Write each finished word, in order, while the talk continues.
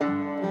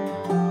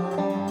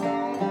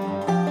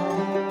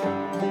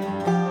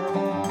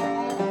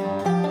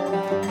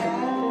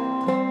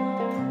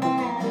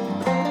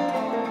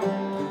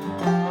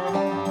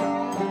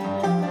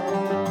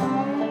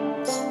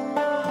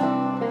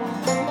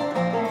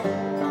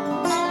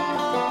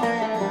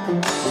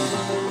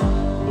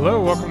Hello,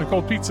 welcome to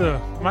Cold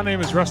Pizza. My name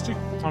is Rusty.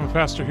 I'm a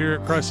pastor here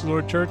at Christ the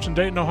Lord Church in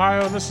Dayton,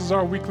 Ohio, and this is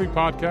our weekly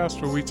podcast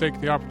where we take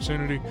the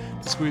opportunity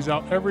to squeeze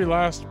out every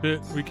last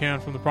bit we can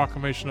from the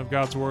proclamation of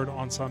God's Word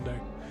on Sunday.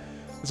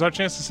 It's our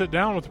chance to sit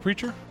down with the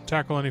preacher,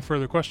 tackle any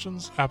further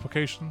questions,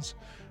 applications,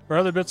 or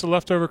other bits of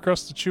leftover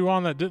crust to chew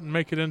on that didn't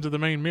make it into the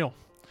main meal.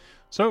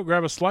 So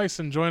grab a slice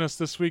and join us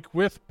this week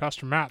with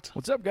Pastor Matt.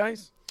 What's up,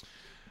 guys?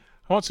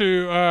 I want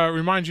to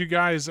remind you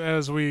guys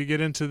as we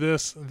get into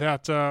this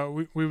that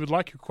we would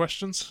like your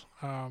questions.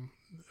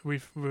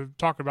 We've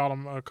talked about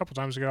them a couple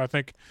times ago, I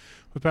think,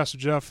 with Pastor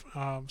Jeff,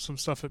 some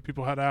stuff that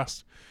people had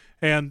asked.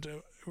 And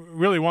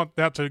really want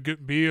that to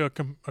be a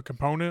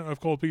component of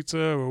Cold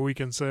Pizza where we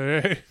can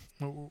say,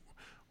 hey,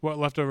 what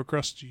leftover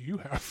crust do you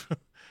have?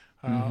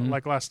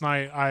 Like last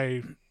night,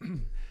 I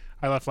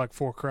left like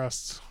 4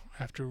 crusts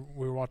after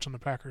we were watching the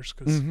Packers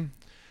because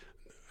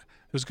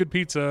it was good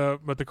pizza,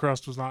 but the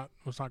crust was not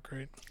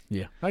great.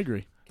 Yeah, I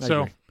agree.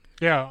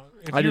 Yeah.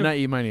 I did not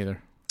eat mine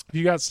either. If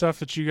you got stuff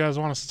that you guys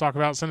want us to talk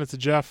about, send it to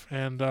Jeff,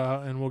 and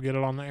we'll get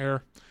it on the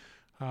air.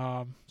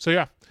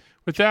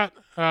 With that,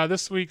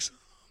 this week's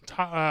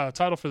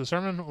title for the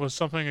sermon was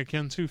something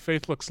akin to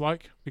Faith Looks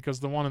Like,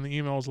 because the one in the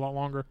email is a lot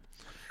longer.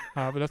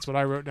 But that's what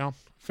I wrote down.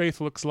 Faith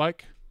Looks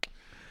Like.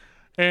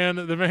 And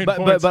the main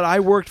points. But I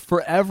worked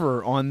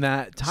forever on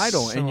that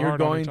title, So and you're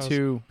hard on going it,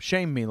 to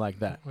shame me like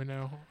that. We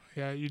know.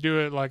 Yeah, you do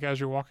it like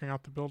as you're walking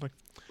out the building.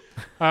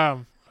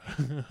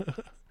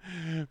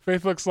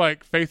 Faith looks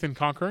like faith in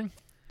conquering.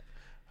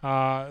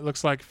 It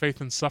looks like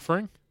faith in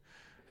suffering.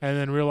 And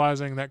then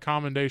realizing that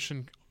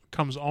commendation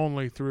comes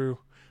only through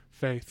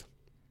faith.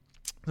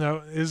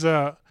 Now, it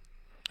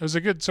was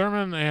a good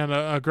sermon and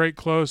a great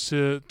close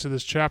to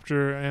this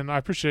chapter. And I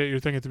appreciate your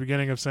thing at the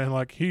beginning of saying,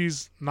 like,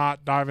 he's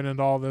not diving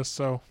into all this,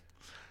 so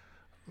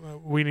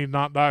we need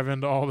not dive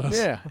into all this.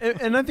 Yeah,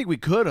 and I think we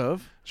could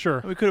have.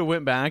 Sure. We could have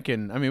went back,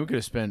 and, we could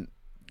have spent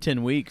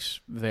 10 weeks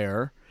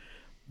there.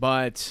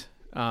 But,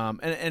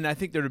 and I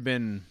think there would have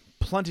been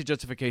plenty of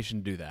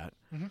justification to do that.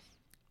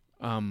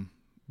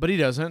 But he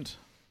doesn't,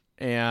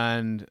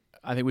 and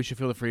I think we should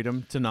feel the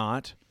freedom to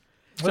not.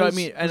 So There's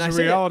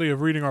the reality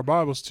of reading our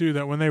Bibles too,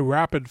 that when they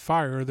rapid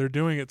fire, they're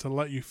doing it to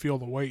let you feel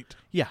the weight.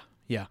 Yeah.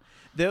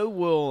 They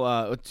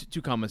will.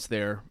 2 comments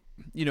there.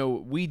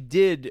 We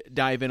did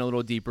dive in a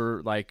little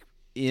deeper, like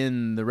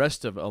in the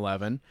rest of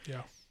 11.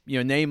 Yeah.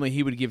 Namely,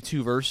 he would give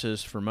 2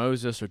 verses for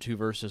Moses or 2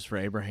 verses for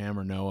Abraham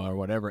or Noah or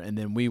whatever, and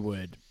then we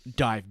would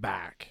dive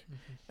back.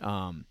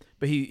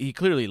 But he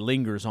clearly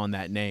lingers on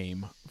that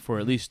name for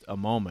at least a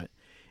moment.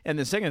 And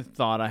the second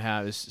thought I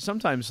have is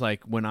sometimes,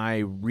 like when I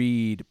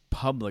read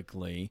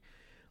publicly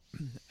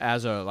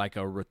as a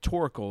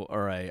rhetorical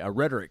or a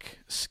rhetoric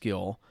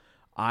skill,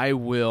 I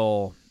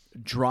will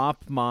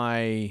drop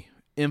my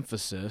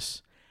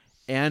emphasis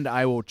and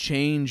I will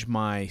change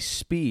my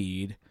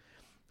speed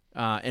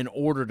in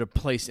order to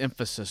place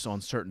emphasis on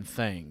certain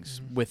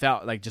things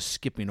without just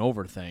skipping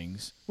over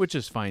things, which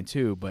is fine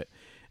too. But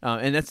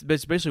and that's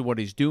basically what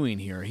he's doing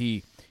here.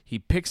 He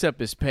picks up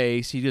his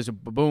pace. He does a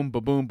boom,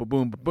 ba-boom,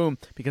 ba-boom, ba-boom,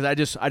 because I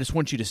just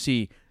want you to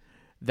see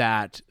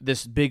that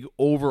this big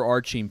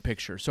overarching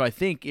picture. So I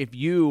think if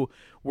you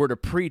were to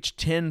preach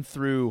 30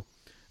 through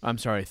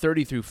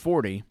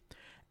 40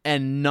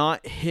 and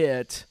not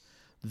hit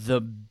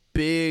the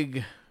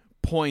big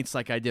points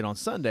like I did on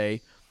Sunday,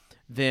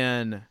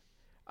 then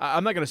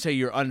I'm not going to say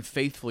you're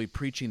unfaithfully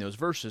preaching those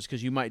verses,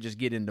 because you might just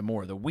get into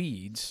more of the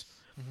weeds.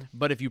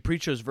 But if you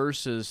preach those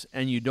verses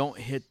and you don't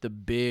hit the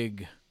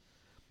big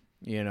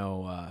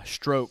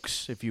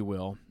strokes, if you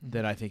will,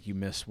 then I think you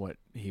miss what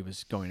he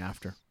was going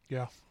after.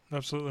 Yeah,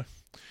 absolutely.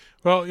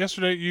 Well,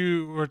 yesterday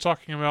you were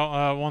talking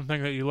about one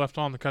thing that you left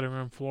on the cutting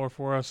room floor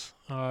for us.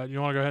 You want to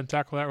go ahead and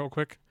tackle that real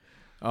quick?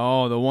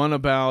 Oh, the one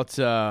about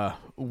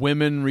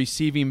women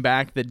receiving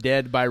back the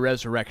dead by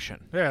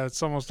resurrection. Yeah,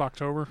 it's almost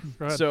October.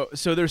 Go ahead.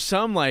 So there's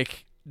some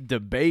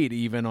debate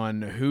even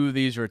on who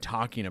these are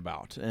talking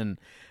about. And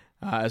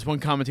as one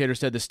commentator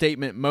said, the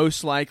statement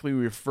most likely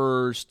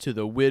refers to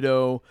the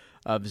widow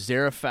of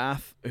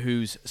Zarephath,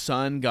 whose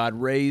son God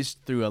raised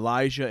through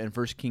Elijah in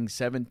 1 Kings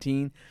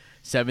 17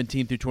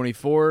 through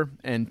 24,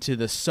 and to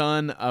the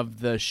son of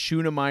the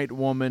Shunammite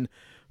woman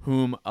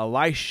whom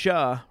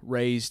Elisha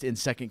raised in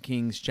 2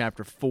 Kings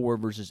chapter 4,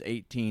 verses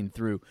 18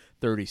 through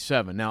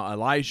 37. Now,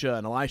 Elijah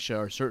and Elisha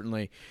are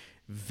certainly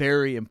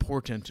very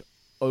important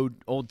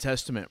Old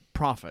Testament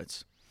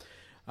prophets.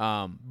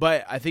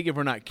 But I think if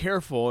we're not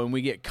careful and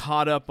we get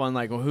caught up on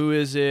who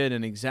is it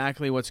and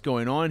exactly what's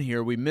going on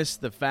here, we miss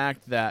the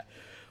fact that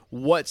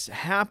what's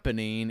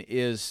happening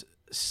is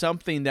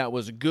something that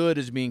was good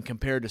is being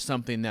compared to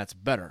something that's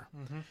better.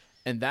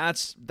 And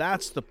that's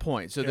the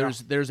point. So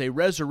there's a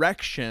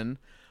resurrection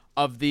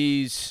of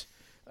these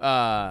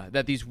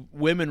that these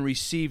women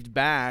received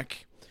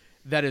back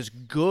that is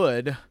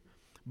good,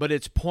 but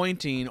it's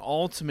pointing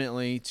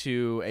ultimately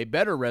to a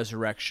better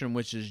resurrection,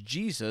 which is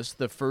Jesus,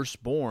 the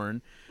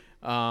firstborn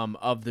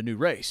of the new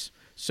race.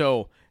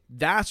 So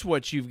that's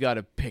what you've got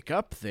to pick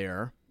up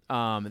there.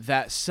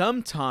 that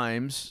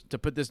sometimes, to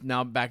put this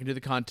now back into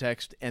the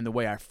context and the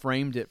way I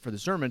framed it for the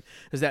sermon,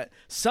 is that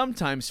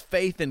sometimes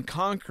faith in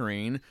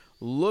conquering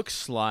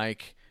looks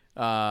like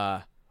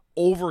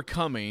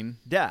overcoming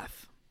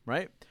death,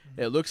 right?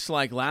 It looks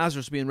like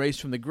Lazarus being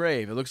raised from the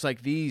grave. It looks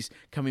like these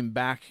coming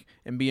back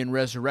and being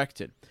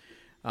resurrected.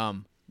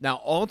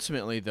 Now,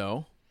 ultimately,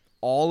 though,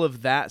 all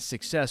of that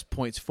success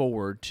points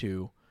forward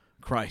to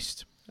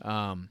Christ,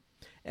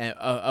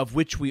 of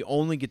which we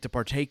only get to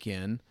partake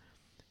in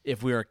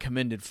if we are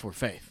commended for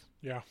faith.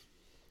 Yeah.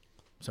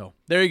 So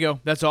there you go.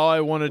 That's all I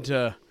wanted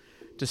to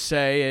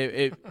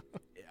say.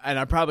 And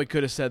I probably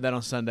could have said that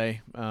on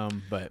Sunday,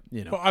 but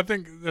Well, I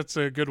think that's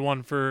a good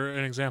one for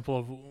an example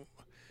of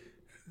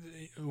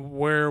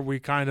where we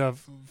kind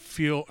of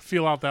feel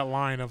out that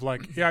line of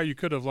like, yeah, you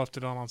could have left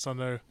it on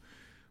Sunday,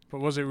 but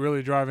was it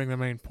really driving the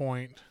main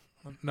point?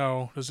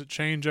 No. Does it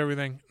change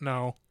everything?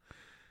 No.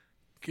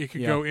 It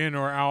could go in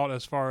or out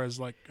as far as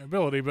like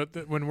ability,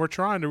 but when we're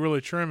trying to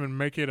really trim and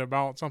make it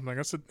about something,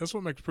 that's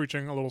what makes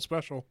preaching a little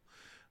special.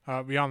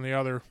 Beyond the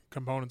other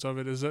components of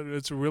it, is that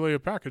it's really a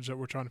package that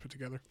we're trying to put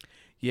together.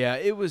 Yeah,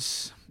 it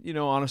was.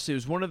 Honestly, it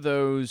was one of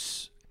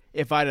those.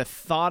 If I'd have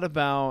thought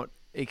about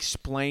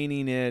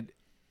explaining it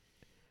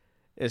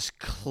as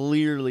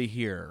clearly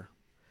here,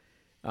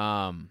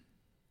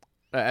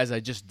 as I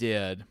just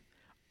did,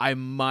 I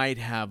might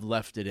have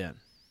left it in.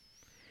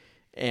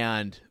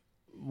 And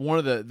one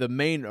of the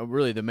main or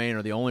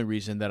the only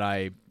reason that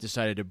I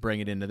decided to bring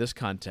it into this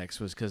context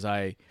was because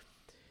I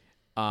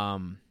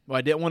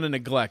didn't want to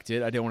neglect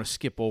it. I didn't want to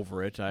skip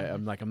over it.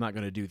 I'm not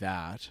going to do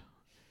that.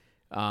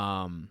 So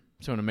I want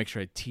to make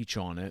sure I teach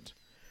on it.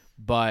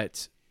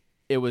 But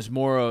it was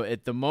more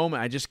at the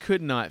moment I just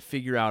could not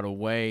figure out a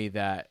way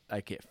that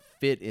like it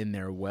fit in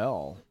there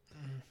well,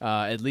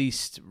 at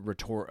least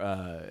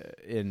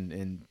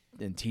in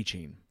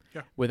teaching,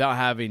 without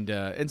having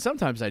to. And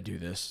sometimes I do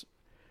this.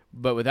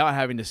 But without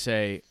having to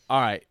say,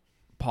 all right,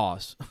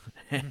 pause.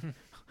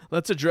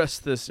 Let's address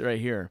this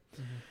right here.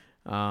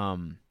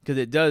 Because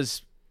it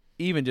does,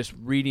 even just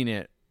reading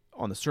it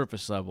on the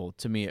surface level,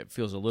 to me it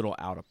feels a little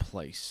out of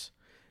place.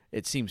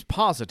 It seems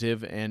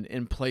positive and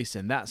in place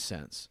in that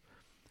sense,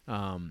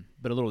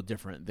 but a little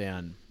different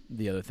than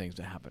the other things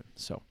that happen.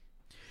 So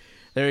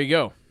there you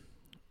go.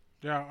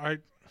 Yeah,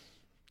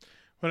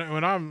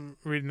 when I'm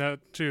reading that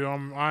too,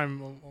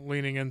 I'm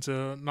leaning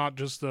into not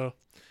just the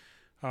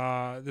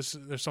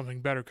there's something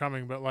better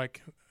coming, but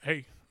like,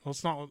 hey,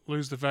 let's not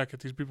lose the fact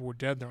that these people were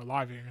dead and they're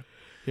alive again.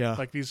 Yeah.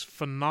 Like these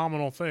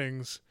phenomenal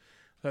things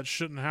that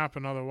shouldn't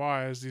happen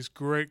otherwise, these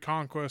great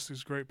conquests,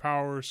 these great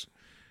powers,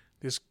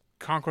 this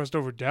conquest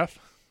over death,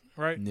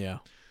 right? Yeah.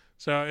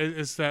 So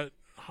it's that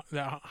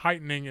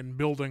heightening and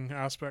building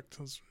aspect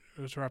is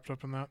wrapped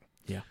up in that.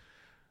 Yeah.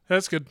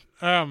 That's good.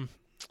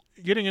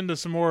 Getting into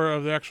some more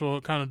of the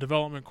actual kind of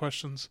development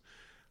questions,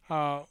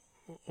 one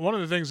of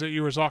the things that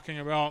you were talking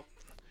about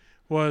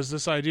was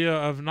this idea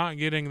of not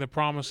getting the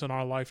promise in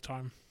our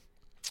lifetime.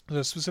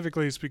 So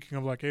specifically speaking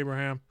of like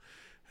Abraham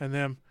and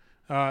them,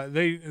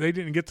 they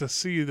didn't get to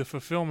see the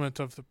fulfillment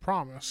of the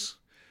promise,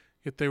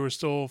 yet they were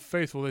still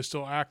faithful. They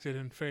still acted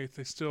in faith.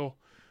 They still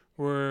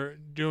were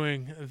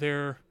doing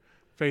their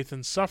faith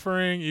in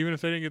suffering, even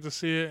if they didn't get to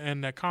see it,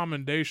 and that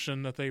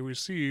commendation that they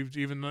received,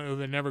 even though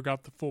they never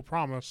got the full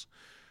promise,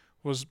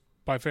 was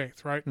by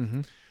faith, right?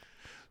 Mm-hmm.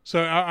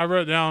 So I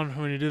wrote down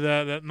when you do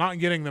that not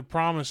getting the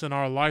promise in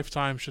our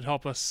lifetime should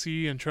help us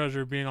see and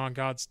treasure being on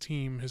God's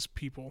team, his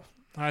people.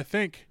 I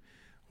think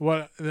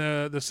what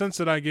the sense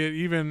that I get,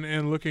 even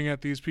in looking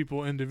at these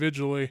people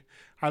individually,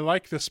 I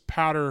like this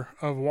pattern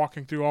of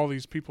walking through all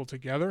these people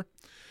together,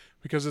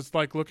 because it's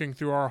like looking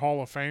through our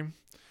Hall of Fame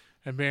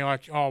and being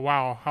like, oh,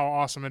 wow, how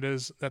awesome it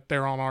is that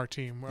they're on our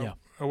team. Yeah.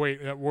 Oh,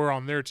 wait, that we're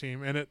on their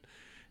team. And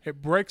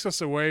it breaks us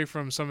away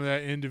from some of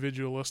that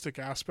individualistic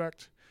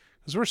aspect,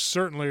 because we're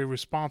certainly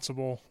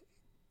responsible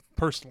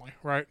personally,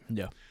 right?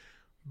 Yeah.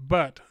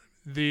 But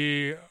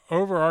the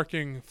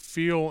overarching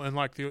feel in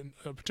like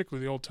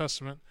particularly the Old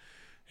Testament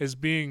is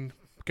being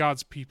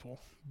God's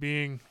people,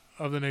 being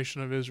of the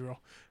nation of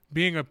Israel,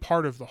 being a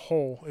part of the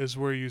whole is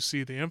where you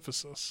see the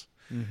emphasis.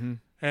 Mm-hmm.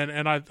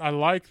 And I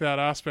like that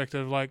aspect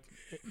of like,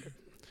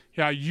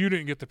 yeah, you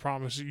didn't get the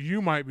promise.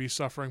 You might be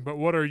suffering, but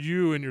what are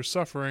you in your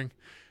suffering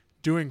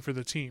doing for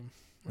the team?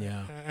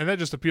 Yeah. And that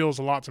just appeals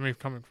a lot to me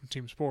coming from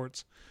team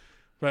sports.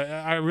 But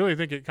I really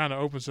think it kind of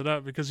opens it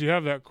up, because you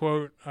have that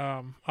quote,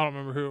 I don't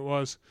remember who it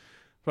was,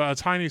 but a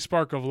tiny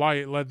spark of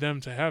light led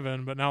them to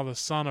heaven, but now the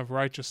sun of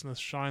righteousness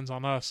shines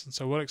on us. And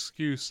so what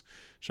excuse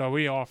shall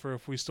we offer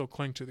if we still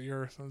cling to the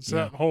earth? And so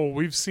that whole,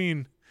 we've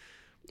seen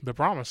the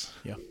promise.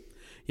 Yeah.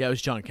 Yeah, it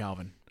was John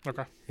Calvin.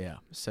 Okay. Yeah,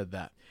 said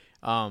that.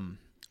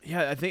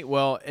 Yeah, I think,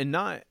 well, and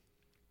not,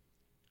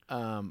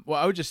 well,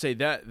 I would just say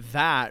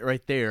that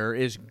right there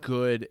is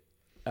good,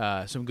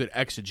 some good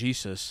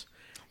exegesis.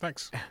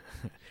 Thanks.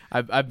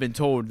 I've been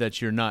told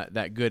that you're not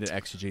that good at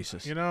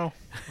exegesis. You know,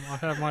 I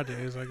have my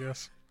days, I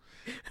guess.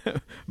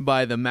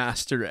 By the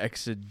master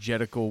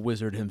exegetical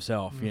wizard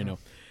himself, Mm-hmm. you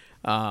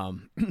know.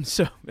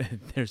 So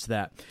there's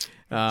that.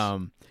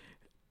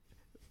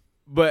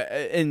 But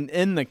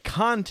in the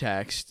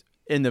context,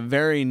 in the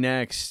very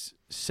next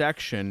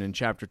section in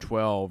chapter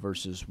 12,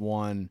 verses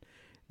 1,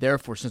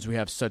 therefore, since we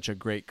have such a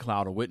great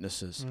cloud of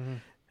witnesses,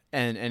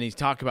 and he's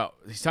talking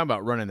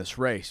about running this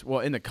race. Well,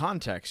 in the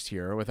context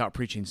here, without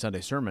preaching Sunday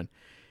sermon,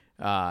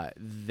 I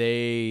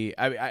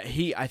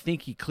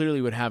think he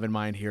clearly would have in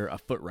mind here a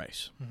foot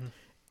race,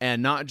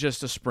 and not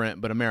just a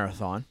sprint, but a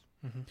marathon.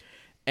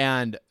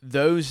 And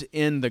those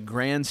in the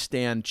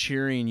grandstand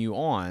cheering you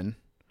on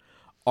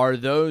are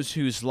those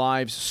whose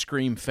lives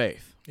scream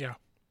faith. Yeah.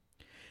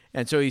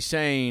 And so he's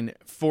saying,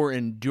 for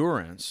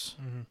endurance,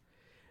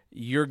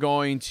 you're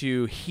going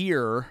to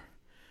hear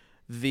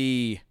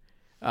the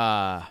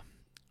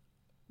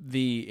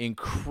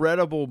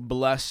incredible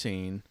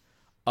blessing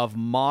of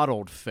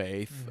modeled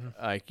faith.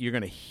 Like, you're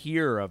going to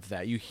hear of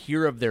that. You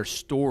hear of their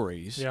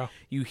stories. Yeah.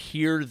 You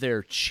hear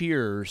their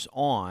cheers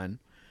on.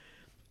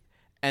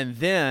 And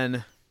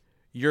then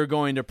you're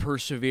going to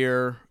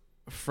persevere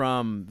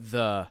from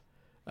the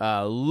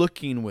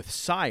looking with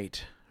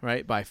sight,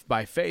 right,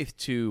 by faith,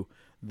 to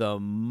the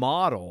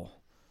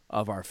model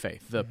of our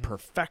faith, the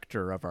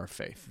perfecter of our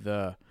faith,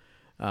 the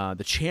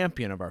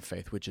champion of our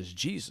faith, which is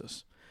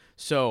Jesus.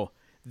 So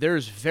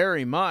there's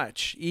very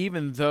much,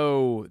 even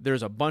though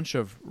there's a bunch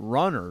of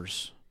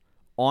runners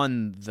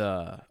on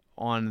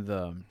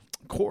the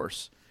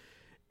course,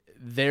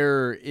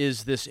 there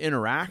is this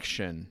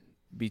interaction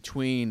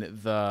between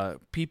the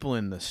people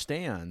in the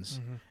stands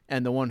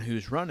and the one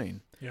who's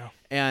running. Yeah.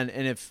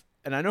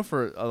 And I know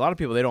for a lot of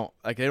people, they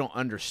don't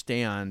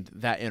understand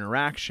that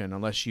interaction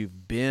unless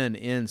you've been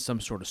in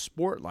some sort of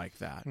sport like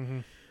that.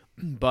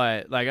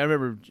 But like, I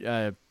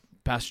remember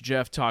Pastor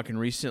Jeff talking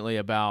recently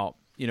about,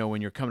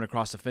 when you're coming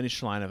across the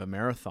finish line of a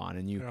marathon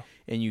and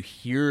you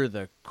hear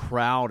the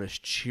crowd is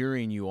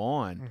cheering you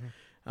on.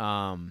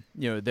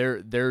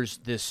 There's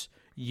this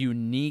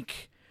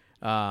unique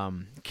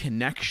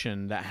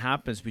connection that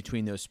happens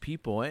between those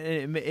people,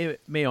 and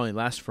it may only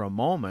last for a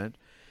moment.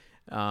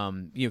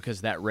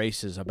 Because that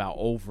race is about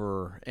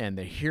over, and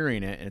they're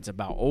hearing it, and it's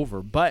about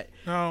over. But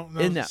no.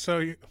 In So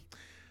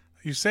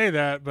you say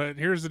that, but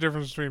here's the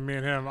difference between me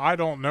and him. I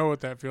don't know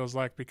what that feels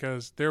like,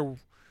 because they're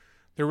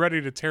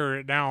ready to tear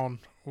it down.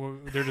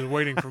 They're just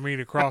waiting for me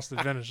to cross the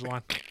finish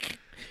line.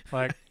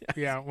 Like,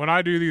 yeah, when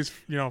I do these,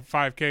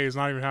 5Ks,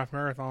 not even half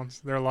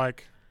marathons, they're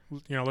like,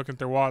 looking at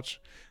their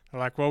watch. They're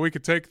like, well, we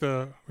could take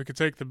the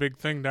big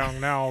thing down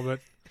now,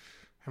 but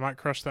I might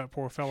crush that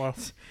poor fellow.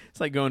 It's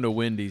like going to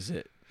Wendy's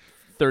at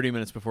 30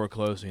 minutes before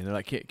closing. They're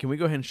like, can we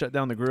go ahead and shut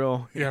down the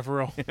grill? Yeah, for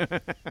real.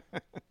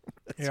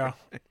 Yeah.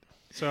 Right.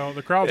 So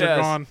the crowds are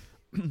gone.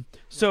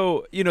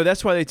 So,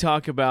 that's why they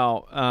talk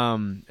about,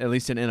 at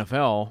least in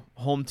NFL,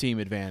 home team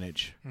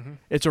advantage.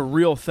 It's a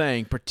real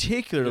thing,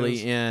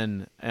 particularly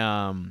in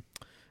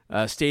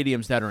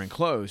stadiums that are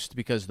enclosed,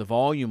 because the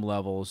volume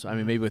levels,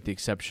 maybe with the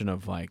exception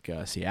of like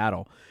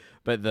Seattle,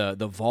 but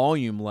the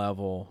volume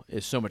level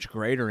is so much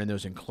greater in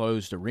those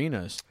enclosed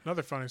arenas.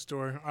 Another funny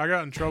story. I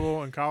got in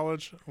trouble in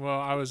college. Well,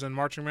 I was in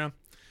marching band,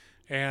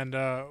 and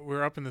we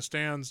were up in the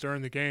stands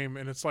during the game,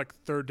 and it's like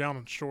third down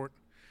and short.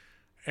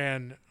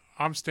 And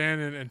I'm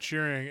standing and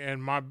cheering,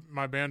 and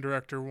my band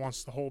director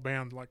wants the whole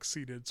band like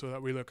seated so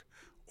that we look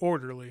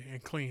orderly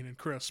and clean and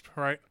crisp,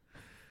 right?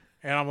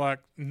 And I'm like,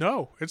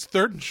 no, it's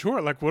third and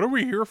short. Like, what are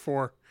we here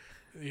for?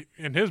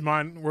 In his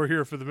mind, we're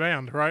here for the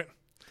band, right?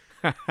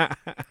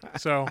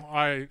 So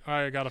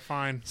I got a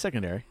fine.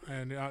 Secondary.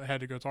 And I had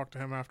to go talk to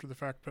him after the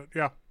fact. But,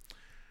 yeah.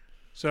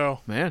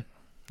 So. Man,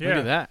 look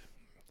at that.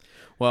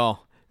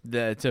 Well,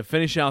 to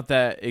finish out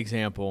that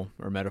example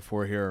or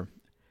metaphor here,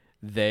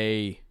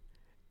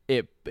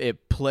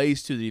 it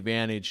plays to the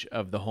advantage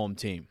of the home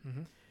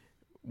team.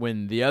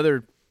 When the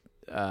other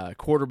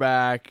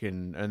quarterback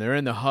and they're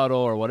in the huddle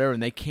or whatever,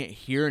 and they can't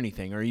hear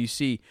anything, or you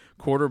see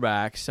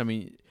quarterbacks,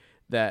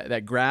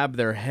 that grab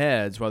their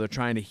heads while they're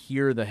trying to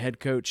hear the head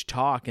coach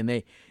talk, and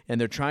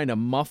they're trying to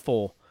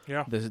muffle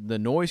the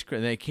noise,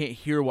 and they can't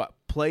hear what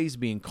plays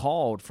being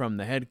called from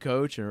the head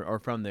coach or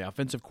from the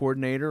offensive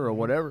coordinator or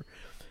whatever,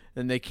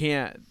 and they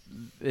can't.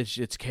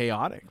 It's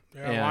chaotic.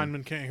 Yeah,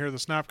 linemen can't hear the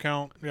snap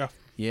count.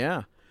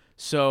 Yeah.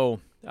 So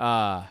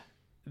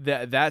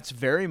that's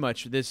very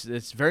much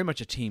it's very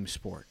much a team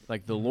sport.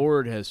 Like, the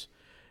Lord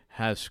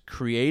has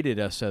created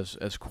us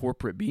as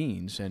corporate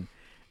beings,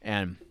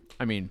 and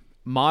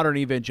modern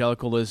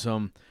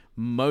evangelicalism,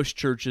 most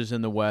churches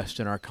in the West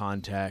in our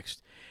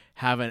context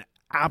have an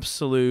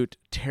absolute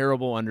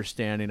terrible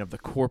understanding of the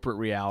corporate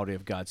reality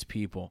of God's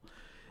people,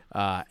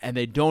 and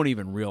they don't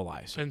even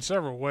realize it. In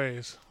several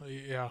ways.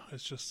 Yeah,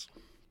 it's just,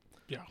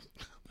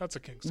 that's a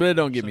king's. But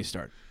don't get me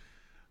started.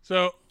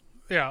 So,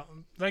 yeah,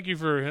 thank you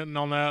for hitting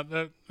on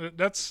that.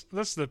 That's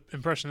the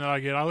impression that I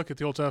get. I look at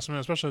the Old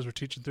Testament, especially as we're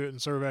teaching through it in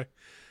survey,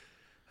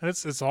 and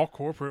it's all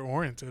corporate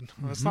oriented.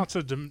 It's not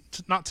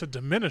to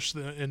diminish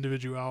the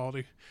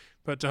individuality,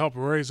 but to help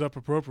raise up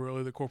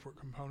appropriately the corporate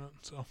component.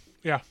 So,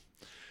 yeah.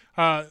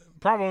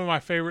 Probably my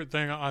favorite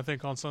thing, I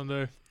think, on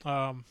Sunday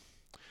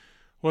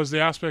was the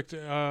aspect,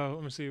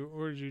 let me see,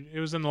 it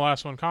was in the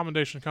last one.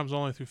 Commendation comes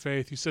only through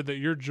faith. You said that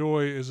your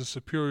joy is a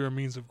superior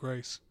means of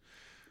grace.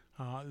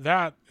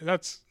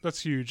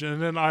 That's huge.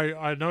 And then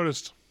I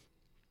noticed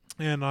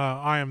in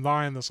 "I Am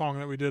Thine," the song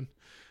that we did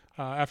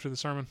after the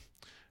sermon,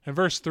 in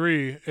verse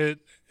 3,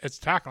 it's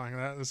tackling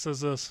that. It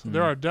says this: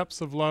 "There are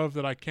depths of love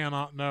that I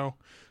cannot know,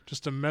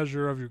 just a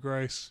measure of your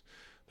grace.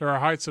 There are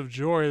heights of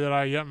joy that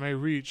I yet may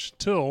reach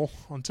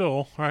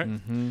until right.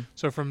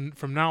 So from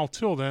now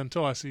till then,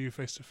 till I see you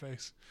face to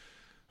face."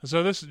 And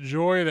so this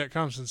joy that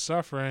comes in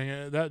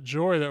suffering, that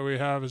joy that we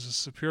have, is a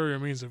superior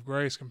means of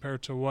grace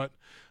compared to what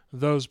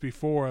those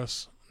before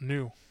us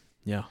knew.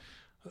 Yeah.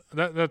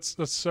 That's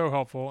so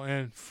helpful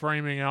in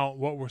framing out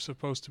what we're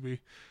supposed to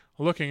be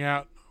looking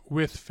at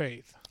with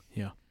faith.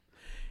 Yeah.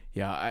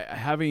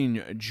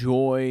 Having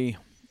joy,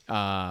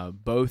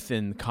 both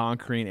in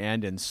conquering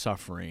and in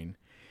suffering,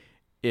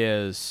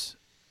 is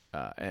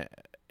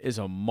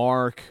a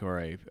mark, or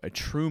a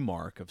true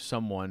mark of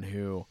someone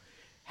who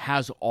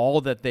has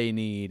all that they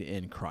need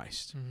in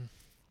Christ.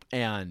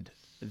 And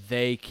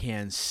they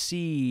can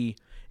see,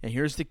 and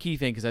here's the key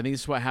thing, because I think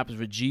this is what happens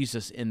with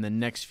Jesus in the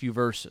next few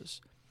verses,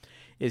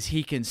 is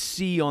he can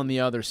see on the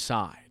other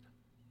side.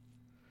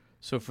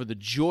 So for the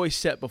joy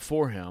set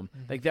before him,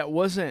 like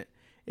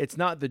it's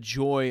not the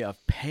joy of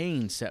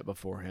pain set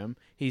before him.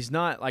 He's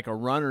not like a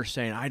runner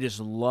saying, I just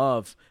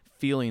love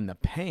feeling the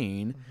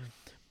pain,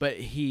 but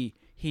he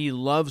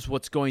loves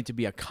what's going to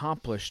be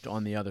accomplished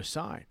on the other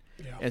side.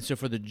 Yeah. And so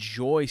for the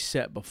joy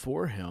set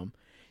before him,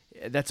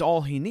 that's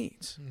all he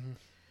needs.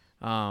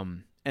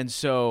 And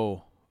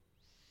so,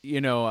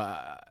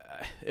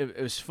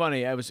 it was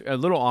funny. I was a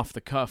little off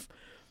the cuff,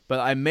 but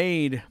I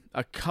made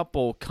a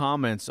couple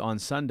comments on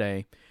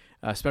Sunday,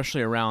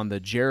 especially around the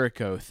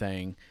Jericho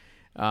thing,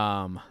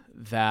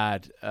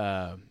 that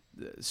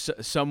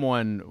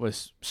someone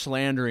was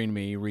slandering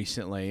me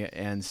recently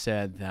and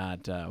said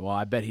that, well,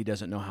 I bet he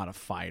doesn't know how to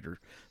fight or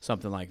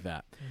something like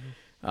that.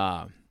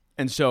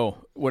 And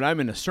so when I'm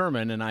in a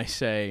sermon and I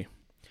say,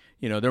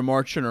 they're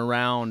marching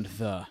around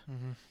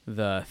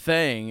the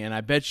thing, and I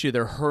bet you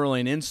they're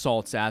hurling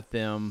insults at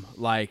them,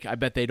 like, I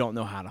bet they don't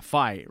know how to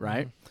fight,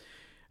 right?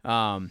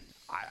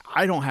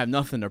 I don't have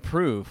nothing to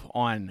prove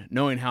on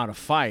knowing how to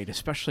fight,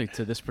 especially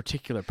to this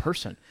particular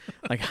person.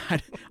 Like,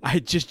 I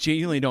just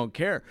genuinely don't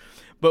care.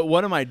 But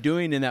what am I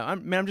doing in that?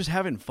 I'm just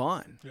having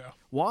fun. Yeah.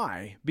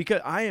 Why?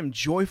 Because I am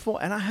joyful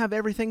and I have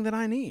everything that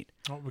I need.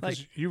 Oh,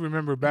 because you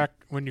remember back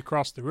when you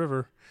crossed the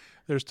river,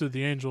 there stood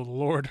the angel of the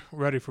Lord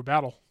ready for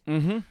battle.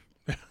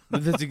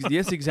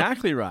 That's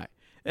exactly right.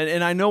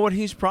 And I know what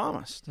he's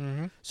promised.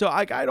 So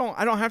I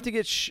don't have to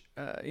get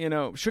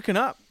shooken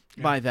up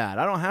by that.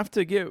 I don't have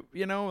to get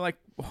like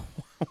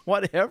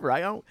whatever. I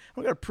don't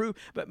got to prove.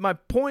 But my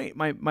point,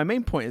 my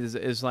main point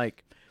is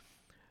like,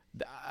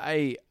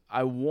 I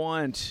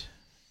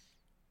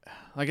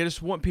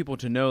just want people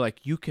to know, like,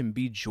 you can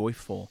be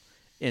joyful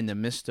in the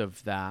midst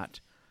of that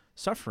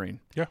suffering.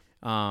 Yeah.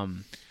 A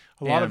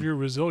lot of your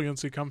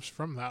resiliency comes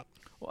from that.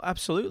 Well,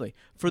 absolutely.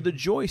 For the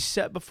joy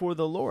set before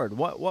the Lord.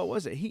 What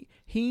was it?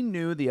 He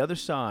knew the other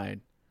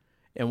side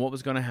and what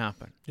was going to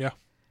happen. Yeah.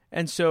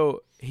 And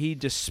so he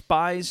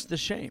despised the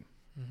shame.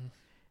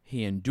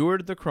 He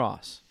endured the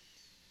cross.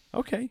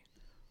 Okay.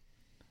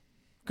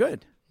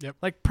 Good. Yep.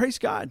 Like, praise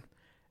God.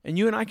 And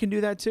you and I can do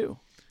that too.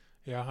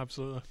 Yeah,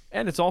 absolutely.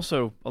 And it's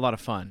also a lot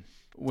of fun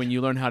when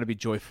you learn how to be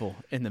joyful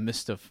in the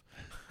midst of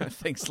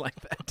things like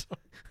that.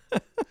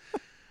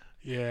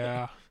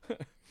 Yeah.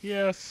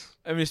 Yes.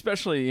 I mean,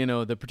 especially,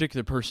 the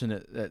particular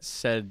person that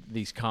said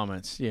these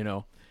comments, Yeah.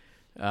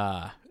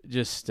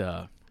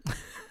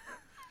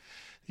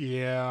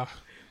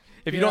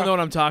 If you don't know what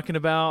I'm talking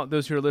about,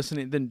 those who are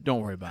listening, then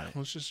don't worry about it.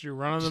 It's just your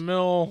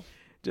run-of-the-mill.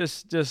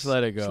 Just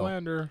let it go.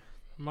 Slander.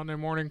 Monday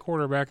morning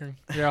quarterbacking.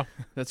 Yeah.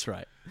 That's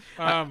right.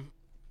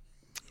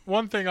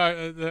 One thing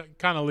that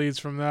kind of leads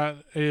from that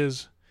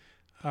is,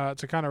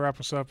 to kind of wrap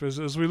us up, is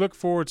as we look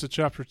forward to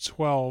chapter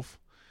 12,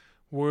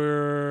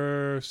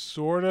 we're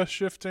sort of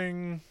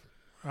shifting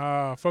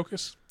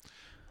focus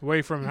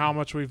away from how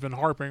much we've been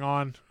harping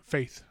on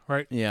faith,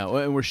 right? Yeah,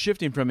 and we're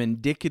shifting from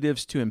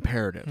indicatives to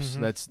imperatives.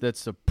 That's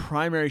the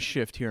primary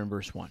shift here in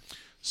verse 1.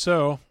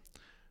 So,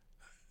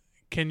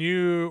 can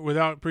you,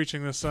 without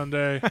preaching this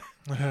Sunday,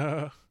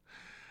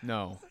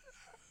 no.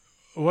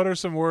 What are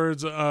some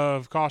words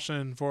of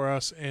caution for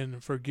us in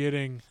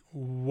forgetting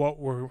what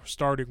we're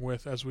starting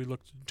with as we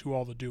look to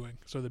all the doing?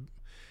 So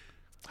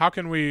how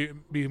can we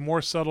be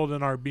more settled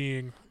in our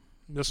being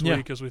this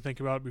week as we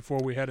think about it before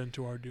we head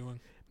into our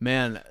doing?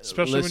 Man,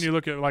 especially when you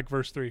look at like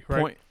verse 3,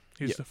 right?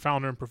 He's yeah. the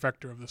founder and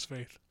perfecter of this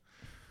faith.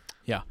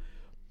 Yeah.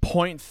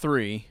 Point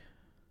 3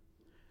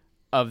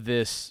 of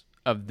this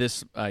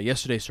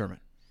yesterday's sermon.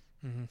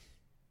 Mm-hmm.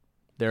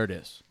 There it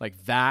is.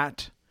 Like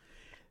that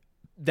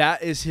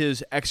is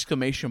his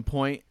exclamation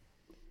point.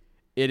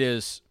 It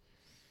is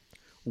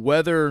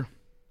whether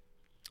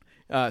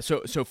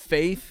so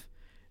faith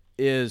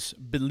is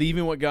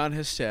believing what God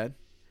has said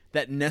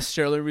that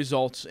necessarily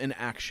results in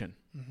action.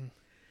 Mm-hmm.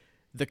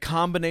 The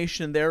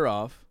combination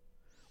thereof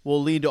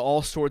will lead to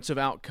all sorts of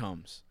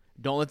outcomes.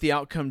 Don't let the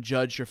outcome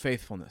judge your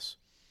faithfulness.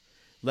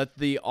 Let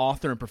the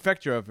author and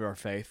perfecter of your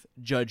faith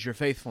judge your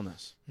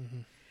faithfulness. Mm-hmm.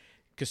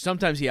 Because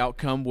sometimes the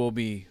outcome will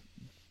be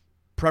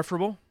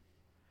preferable,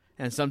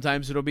 and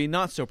sometimes it'll be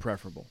not so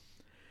preferable.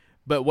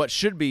 But what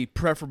should be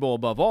preferable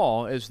above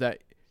all is that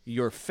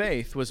your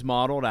faith was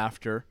modeled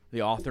after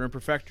the author and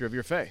perfecter of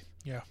your faith.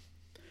 Yeah.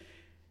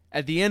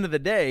 At the end of the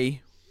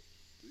day,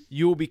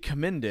 you will be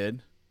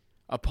commended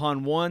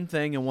upon one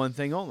thing and one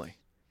thing only.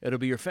 It'll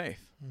be your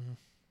faith.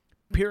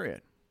 Mm-hmm.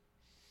 Period.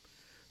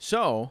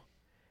 So,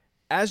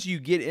 as you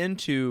get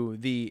into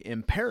the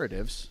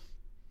imperatives,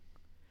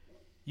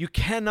 you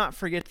cannot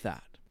forget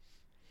that.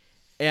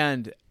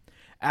 And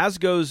as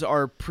goes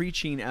our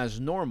preaching as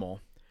normal,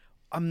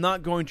 I'm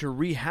not going to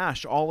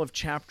rehash all of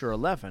chapter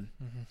 11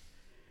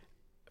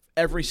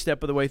 every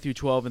step of the way through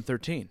 12 and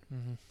 13.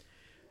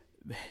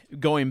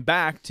 Going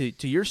back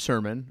to your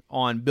sermon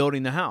on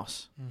building the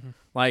house.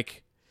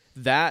 Like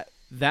that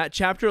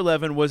chapter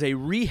 11 was a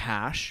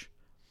rehash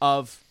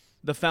of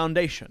the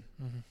foundation,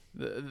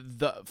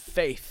 the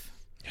faith,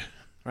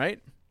 right?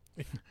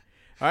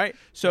 All right.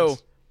 So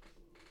Yes.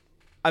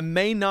 I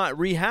may not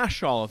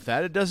rehash all of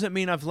that. It doesn't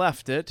mean I've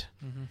left it.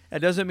 It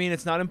doesn't mean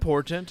it's not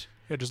important.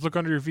 Yeah, just look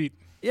under your feet.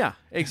 Yeah,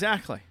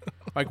 exactly.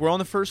 Like we're on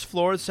the first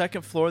floor, the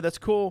second floor. That's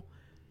cool.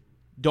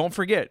 Don't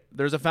forget,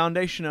 there's a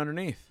foundation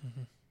underneath.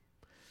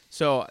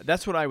 So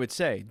that's what I would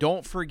say.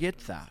 Don't forget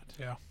that.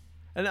 Yeah.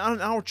 And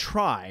I'll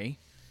try.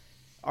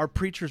 Our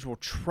preachers will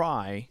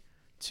try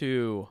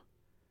to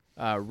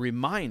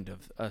remind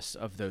us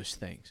of those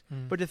things.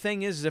 But the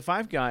thing is if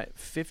I've got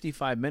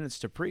 55 minutes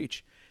to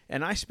preach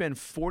and I spend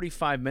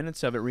 45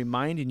 minutes of it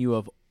reminding you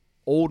of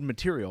old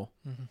material,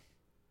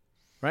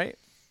 right?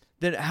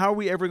 Then how are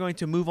we ever going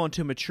to move on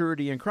to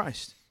maturity in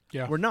Christ?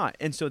 Yeah. We're not.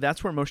 And so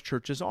that's where most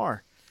churches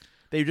are.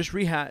 They just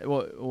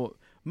well,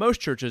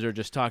 most churches are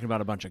just talking about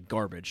a bunch of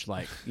garbage,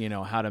 like,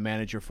 how to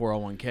manage your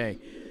 401k.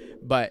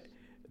 But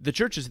the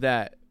churches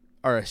that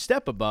are a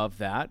step above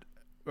that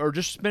or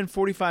just spend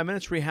 45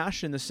 minutes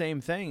rehashing the same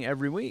thing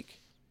every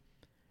week.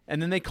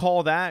 And then they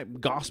call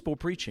that gospel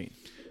preaching.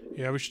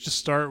 Yeah, we should just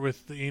start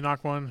with the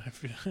Enoch one.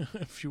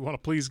 If you want to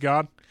please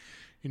God,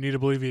 you need to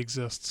believe he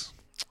exists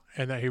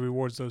and that he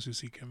rewards those who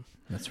seek him.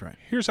 That's right.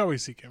 Here's how we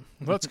seek him.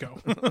 Let's go.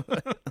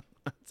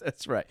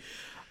 That's right.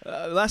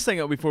 Last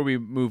thing before we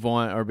move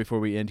on or before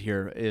we end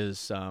here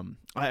is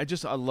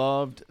I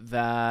loved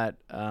that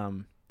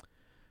John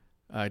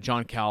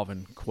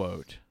Calvin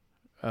quote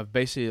of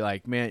basically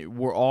like, man,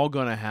 we're all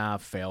going to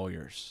have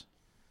failures.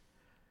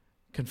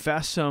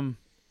 Confess them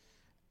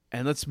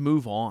and let's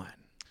move on.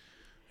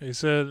 He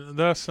said,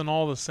 thus in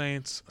all the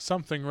saints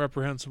something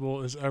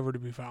reprehensible is ever to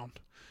be found.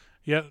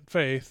 Yet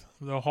faith,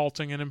 though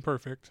halting and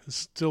imperfect, is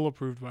still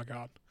approved by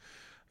God.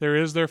 There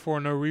is therefore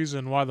no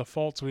reason why the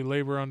faults we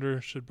labor under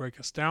should break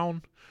us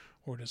down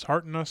or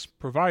dishearten us,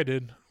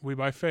 provided we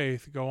by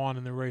faith go on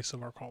in the race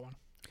of our calling.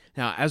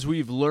 Now, as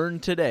we've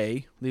learned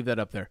today, leave that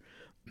up there.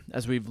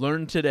 As we've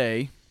learned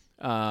today,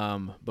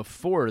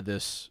 before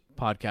this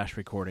podcast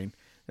recording,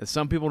 that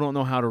some people don't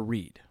know how to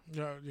read.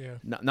 Yeah.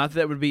 Not that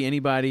that would be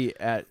anybody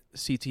at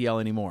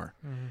CTL anymore,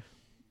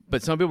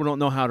 but some people don't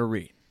know how to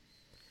read.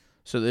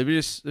 So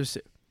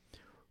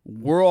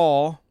we're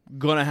all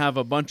going to have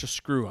a bunch of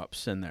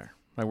screw-ups in there.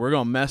 Like, we're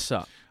going to mess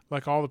up.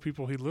 Like all the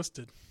people he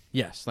listed.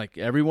 Yes, like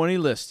everyone he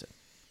listed.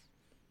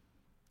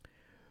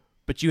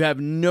 But you have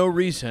no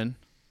reason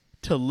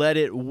to let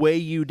it weigh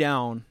you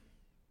down,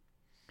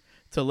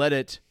 to let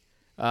it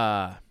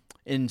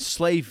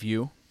enslave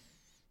you,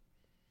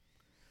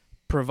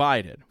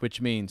 provided, which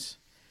means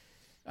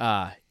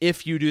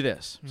if you do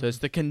this. So it's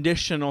the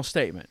conditional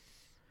statement.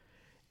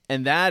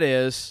 And that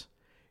is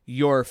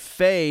your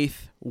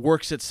faith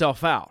works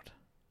itself out.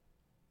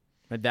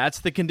 But that's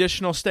the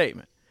conditional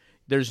statement.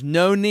 There's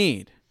no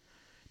need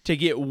to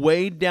get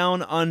weighed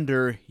down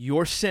under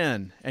your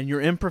sin and your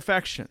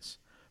imperfections,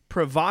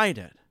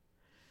 provided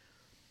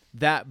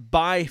that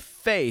by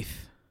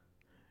faith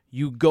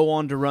you go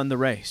on to run the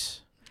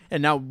race.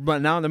 And now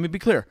let me be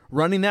clear.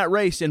 Running that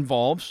race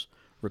involves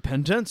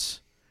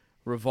repentance,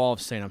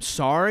 involves saying, I'm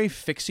sorry,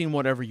 fixing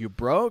whatever you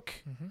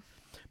broke.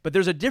 But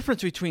there's a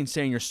difference between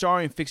saying you're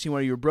sorry and fixing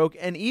whatever you broke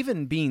and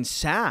even being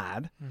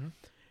sad.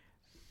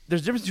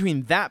 There's a difference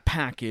between that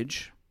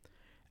package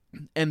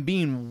and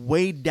being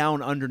weighed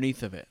down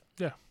underneath of it.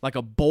 Yeah. Like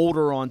a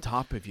boulder on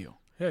top of you.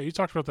 Yeah, you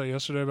talked about that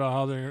yesterday about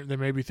how there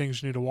may be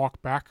things you need to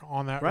walk back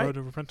on that Right. road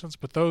of repentance,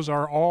 but those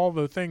are all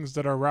the things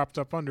that are wrapped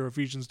up under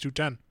Ephesians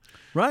 2:10.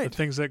 Right. The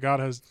things that God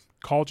has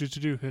called you to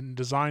do and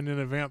designed in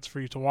advance for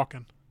you to walk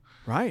in.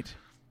 Right.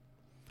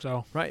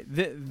 So, Right.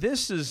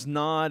 This is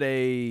not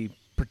a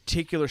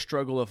particular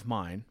struggle of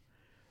mine,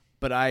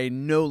 but I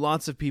know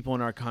lots of people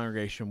in our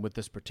congregation with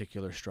this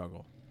particular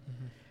struggle.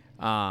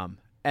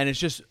 And it's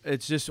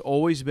just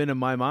always been in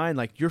my mind,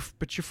 like you're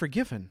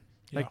forgiven.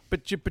 Like,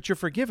 Yeah. but you're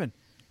forgiven.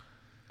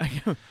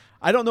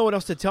 I don't know what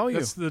else to tell you.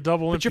 it's the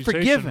double But you're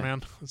imputation, forgiven.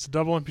 man. It's a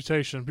double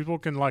imputation. People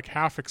can like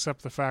half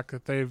accept the fact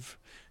that they've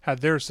had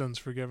their sins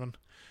forgiven,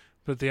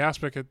 but the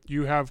aspect that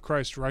you have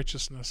Christ's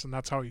righteousness and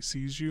that's how he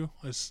sees you,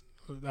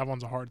 that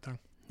one's a hard thing.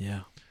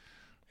 Yeah.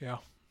 Yeah.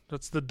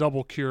 That's the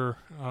double cure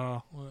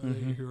that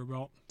you hear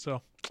about.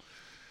 So,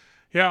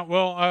 Yeah,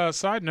 well,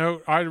 side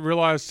note, I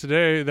realized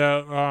today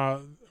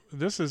that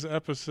this is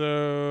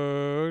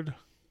episode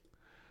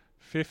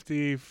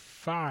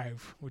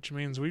 55, which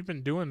means we've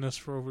been doing this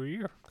for over a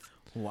year.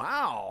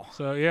 Wow.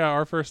 So, yeah,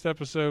 our first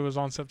episode was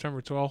on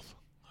September 12th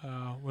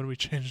when we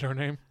changed our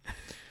name.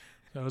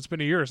 So it's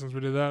been a year since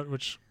we did that,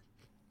 which,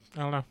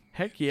 I don't know.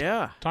 Heck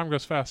yeah. Time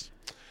goes fast.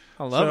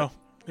 I love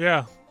it.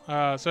 Yeah.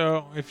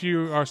 So if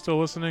you are still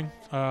listening,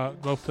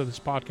 both to this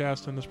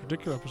podcast and this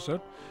particular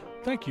episode,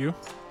 thank you.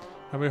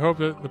 And we hope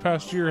that the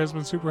past year has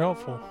been super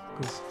helpful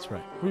because That's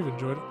right. we've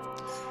enjoyed it.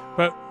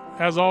 But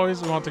as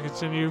always, we want to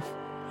continue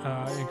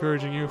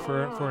encouraging you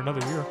for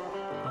another year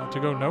to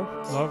go know,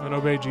 love, and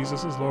obey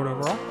Jesus as Lord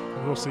over all.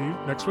 And we'll see you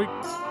next week.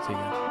 See you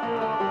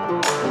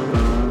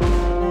guys.